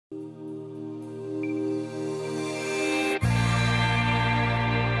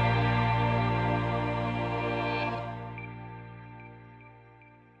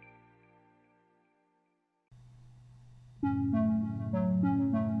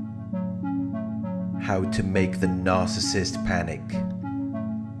How to make the narcissist panic.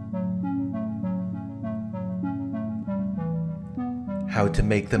 How to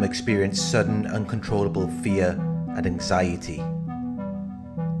make them experience sudden, uncontrollable fear and anxiety.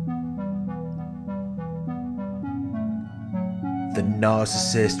 The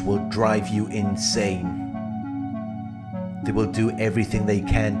narcissist will drive you insane. They will do everything they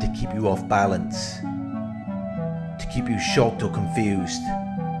can to keep you off balance, to keep you shocked or confused.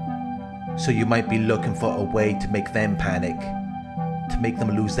 So you might be looking for a way to make them panic, to make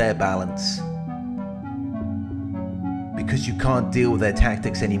them lose their balance. Because you can't deal with their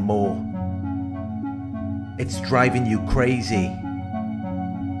tactics anymore. It's driving you crazy.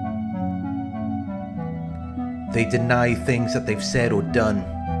 They deny things that they've said or done.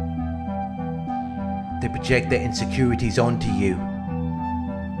 They project their insecurities onto you.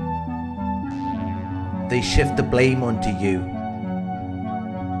 They shift the blame onto you.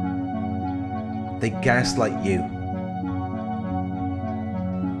 They gaslight you.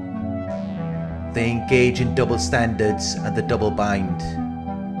 They engage in double standards and the double bind.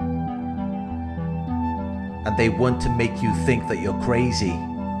 And they want to make you think that you're crazy.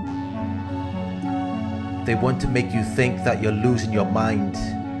 They want to make you think that you're losing your mind,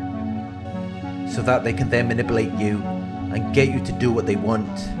 so that they can then manipulate you and get you to do what they want.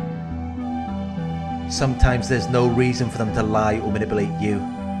 Sometimes there's no reason for them to lie or manipulate you.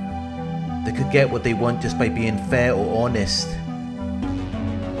 They could get what they want just by being fair or honest.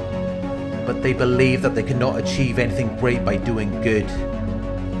 But they believe that they cannot achieve anything great by doing good.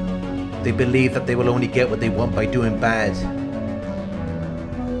 They believe that they will only get what they want by doing bad,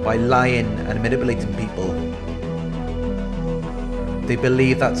 by lying and manipulating people. They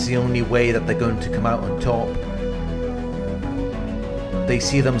believe that's the only way that they're going to come out on top. They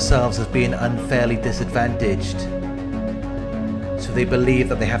see themselves as being unfairly disadvantaged. So they believe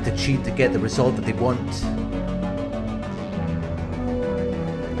that they have to cheat to get the result that they want.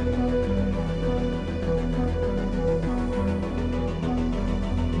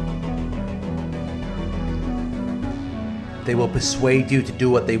 They will persuade you to do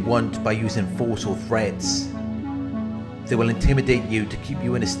what they want by using force or threats. They will intimidate you to keep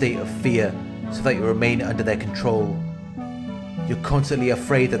you in a state of fear so that you remain under their control. You're constantly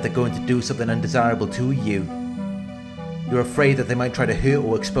afraid that they're going to do something undesirable to you. You're afraid that they might try to hurt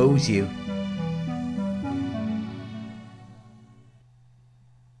or expose you.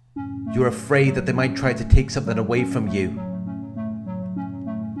 You're afraid that they might try to take something away from you.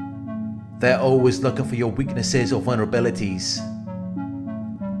 They're always looking for your weaknesses or vulnerabilities.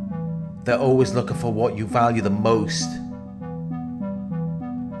 They're always looking for what you value the most.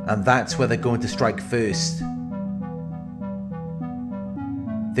 And that's where they're going to strike first.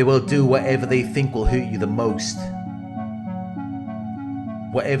 They will do whatever they think will hurt you the most.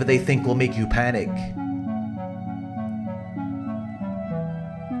 Whatever they think will make you panic.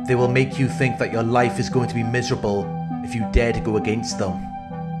 They will make you think that your life is going to be miserable if you dare to go against them.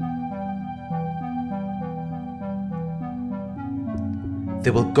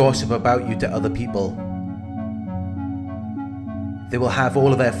 They will gossip about you to other people. They will have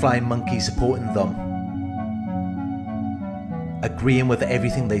all of their flying monkeys supporting them, agreeing with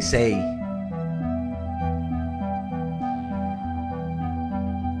everything they say.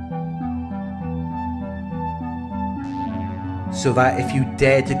 So that if you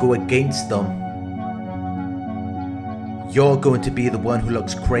dare to go against them, you're going to be the one who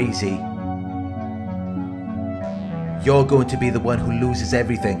looks crazy. You're going to be the one who loses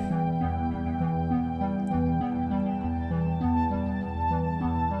everything.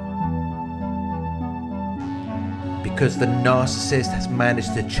 Because the narcissist has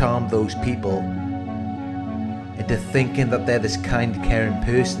managed to charm those people into thinking that they're this kind, caring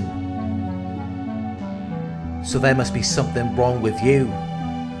person. So there must be something wrong with you.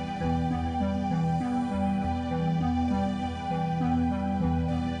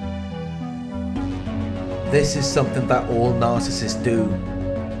 This is something that all narcissists do.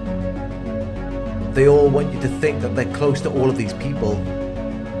 They all want you to think that they're close to all of these people,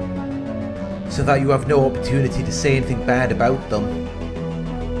 so that you have no opportunity to say anything bad about them.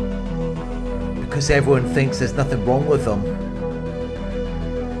 Because everyone thinks there's nothing wrong with them.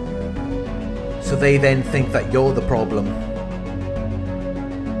 So they then think that you're the problem.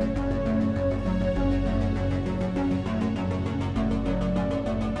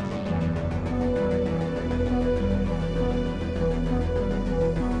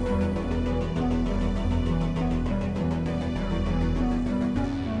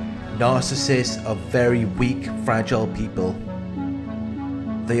 Narcissists are very weak, fragile people.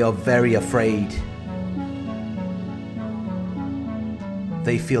 They are very afraid.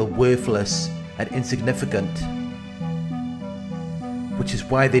 They feel worthless and insignificant, which is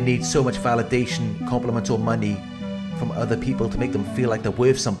why they need so much validation, compliments or money from other people to make them feel like they're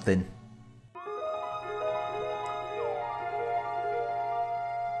worth something.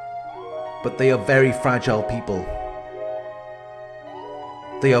 But they are very fragile people.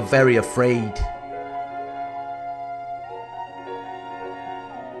 They are very afraid.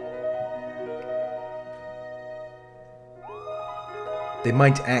 They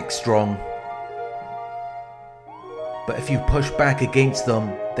might act strong, but if you push back against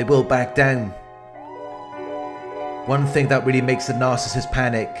them, they will back down. One thing that really makes the narcissist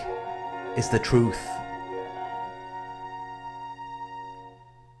panic is the truth.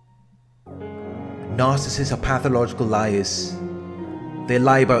 Narcissists are pathological liars. They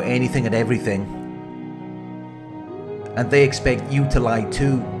lie about anything and everything. And they expect you to lie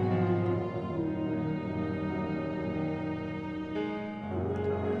too.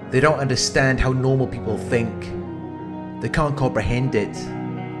 They don't understand how normal people think. They can't comprehend it.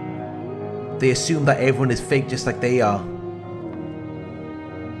 They assume that everyone is fake just like they are.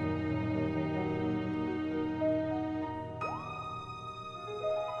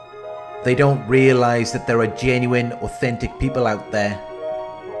 They don't realize that there are genuine, authentic people out there.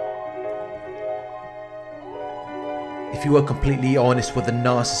 If you are completely honest with a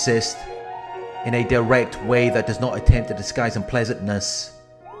narcissist in a direct way that does not attempt to disguise unpleasantness,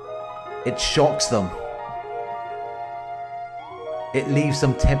 it shocks them. It leaves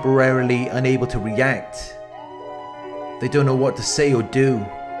them temporarily unable to react. They don't know what to say or do.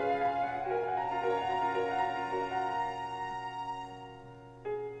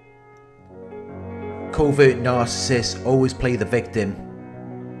 Covert narcissists always play the victim.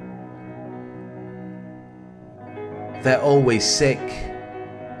 They're always sick.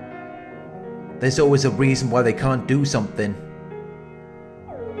 There's always a reason why they can't do something.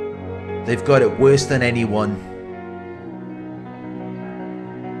 They've got it worse than anyone.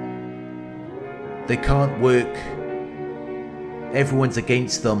 They can't work. Everyone's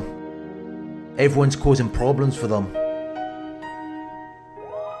against them. Everyone's causing problems for them.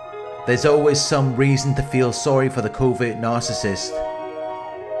 There's always some reason to feel sorry for the covert narcissist.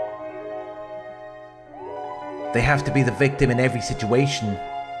 They have to be the victim in every situation.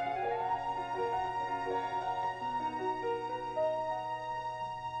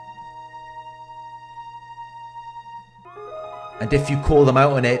 And if you call them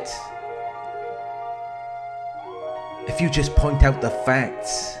out on it, if you just point out the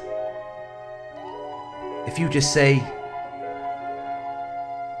facts, if you just say,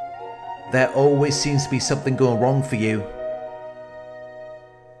 there always seems to be something going wrong for you,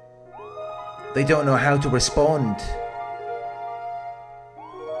 they don't know how to respond.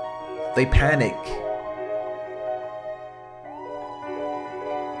 They panic.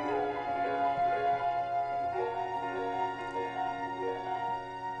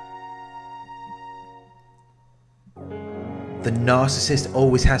 The narcissist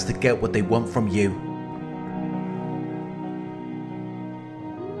always has to get what they want from you.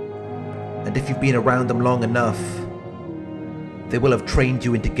 And if you've been around them long enough, they will have trained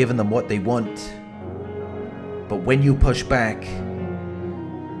you into giving them what they want. But when you push back,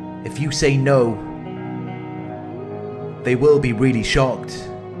 if you say no, they will be really shocked.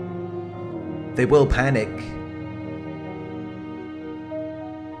 They will panic.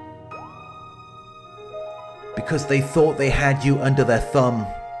 Because they thought they had you under their thumb.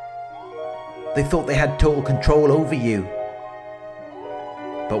 They thought they had total control over you.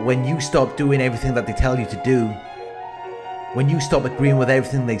 But when you stop doing everything that they tell you to do, when you stop agreeing with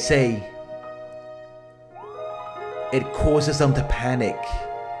everything they say, it causes them to panic.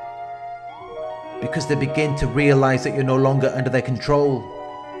 Because they begin to realize that you're no longer under their control.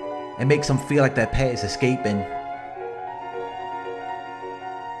 It makes them feel like their pet is escaping.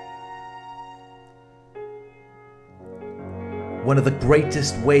 One of the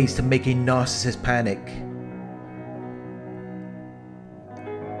greatest ways to make a narcissist panic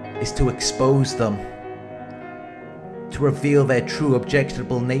is to expose them, to reveal their true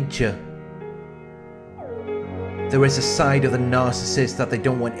objectionable nature. There is a side of the narcissist that they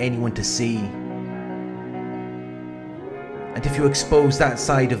don't want anyone to see. And if you expose that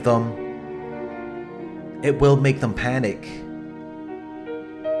side of them, it will make them panic.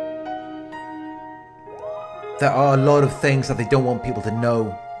 There are a lot of things that they don't want people to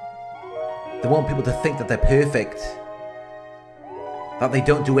know. They want people to think that they're perfect, that they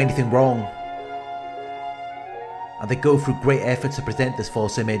don't do anything wrong. And they go through great efforts to present this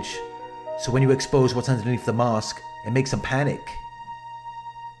false image. So when you expose what's underneath the mask, it makes them panic.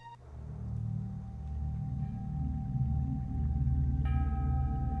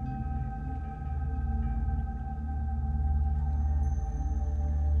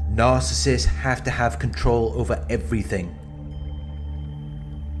 Narcissists have to have control over everything.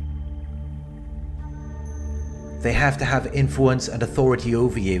 They have to have influence and authority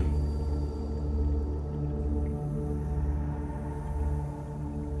over you.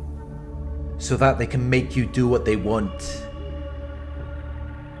 So that they can make you do what they want.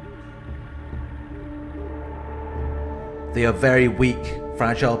 They are very weak,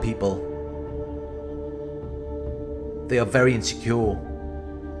 fragile people. They are very insecure.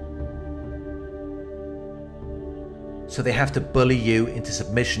 So they have to bully you into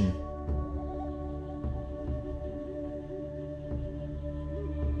submission.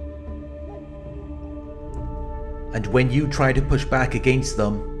 And when you try to push back against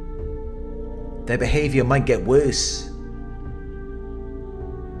them, their behavior might get worse.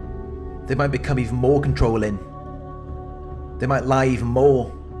 They might become even more controlling. They might lie even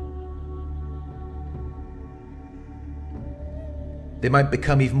more. They might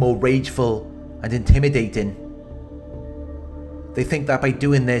become even more rageful and intimidating. They think that by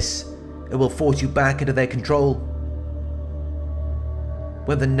doing this, it will force you back into their control.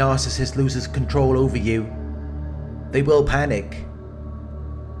 When the narcissist loses control over you, they will panic.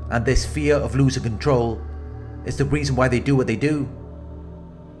 And this fear of losing control is the reason why they do what they do.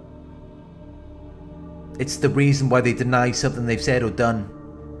 It's the reason why they deny something they've said or done.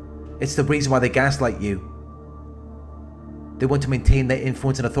 It's the reason why they gaslight you. They want to maintain their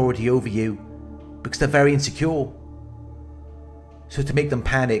influence and authority over you because they're very insecure. So to make them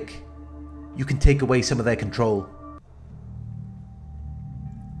panic, you can take away some of their control.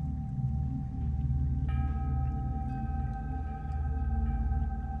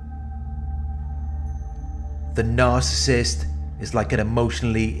 The narcissist is like an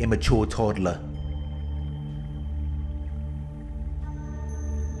emotionally immature toddler.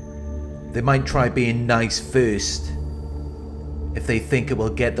 They might try being nice first if they think it will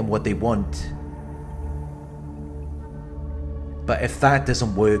get them what they want. But if that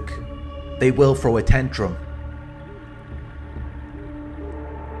doesn't work, they will throw a tantrum.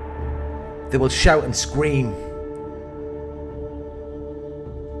 They will shout and scream.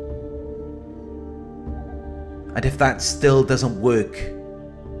 And if that still doesn't work,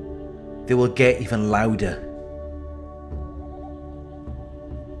 they will get even louder.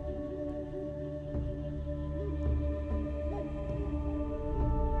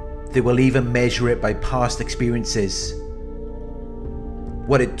 They will even measure it by past experiences.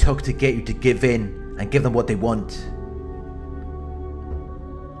 What it took to get you to give in and give them what they want.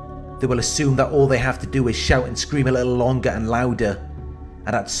 They will assume that all they have to do is shout and scream a little longer and louder,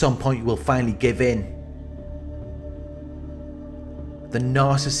 and at some point you will finally give in. The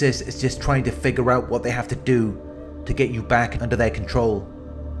narcissist is just trying to figure out what they have to do to get you back under their control.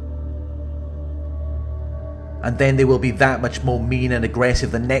 And then they will be that much more mean and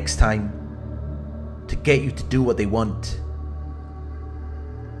aggressive the next time to get you to do what they want.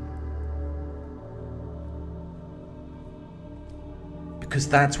 Because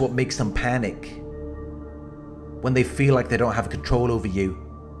that's what makes them panic. When they feel like they don't have control over you.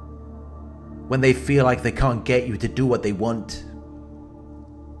 When they feel like they can't get you to do what they want.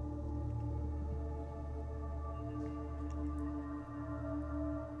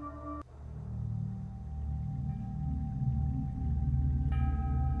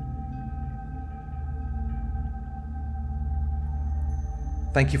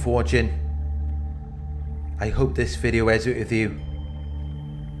 Thank you for watching. I hope this video resonated with you.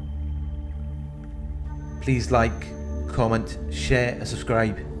 Please like, comment, share and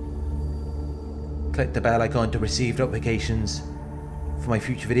subscribe. Click the bell icon to receive notifications for my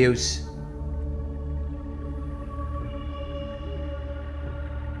future videos.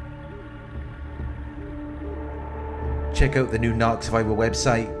 Check out the new Narc Survivor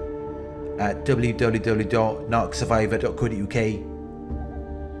website at www.narcsurvivor.co.uk,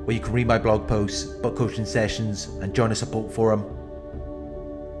 where you can read my blog posts, book coaching sessions and join a support forum.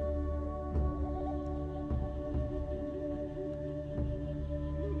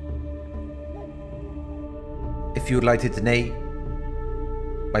 If you would like to donate,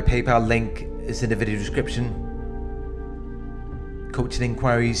 my PayPal link is in the video description. Coaching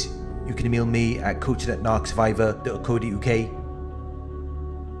inquiries, you can email me at coaching@narcsurvivor.co.uk.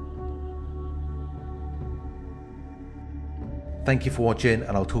 Thank you for watching,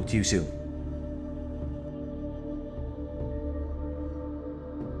 and I'll talk to you soon.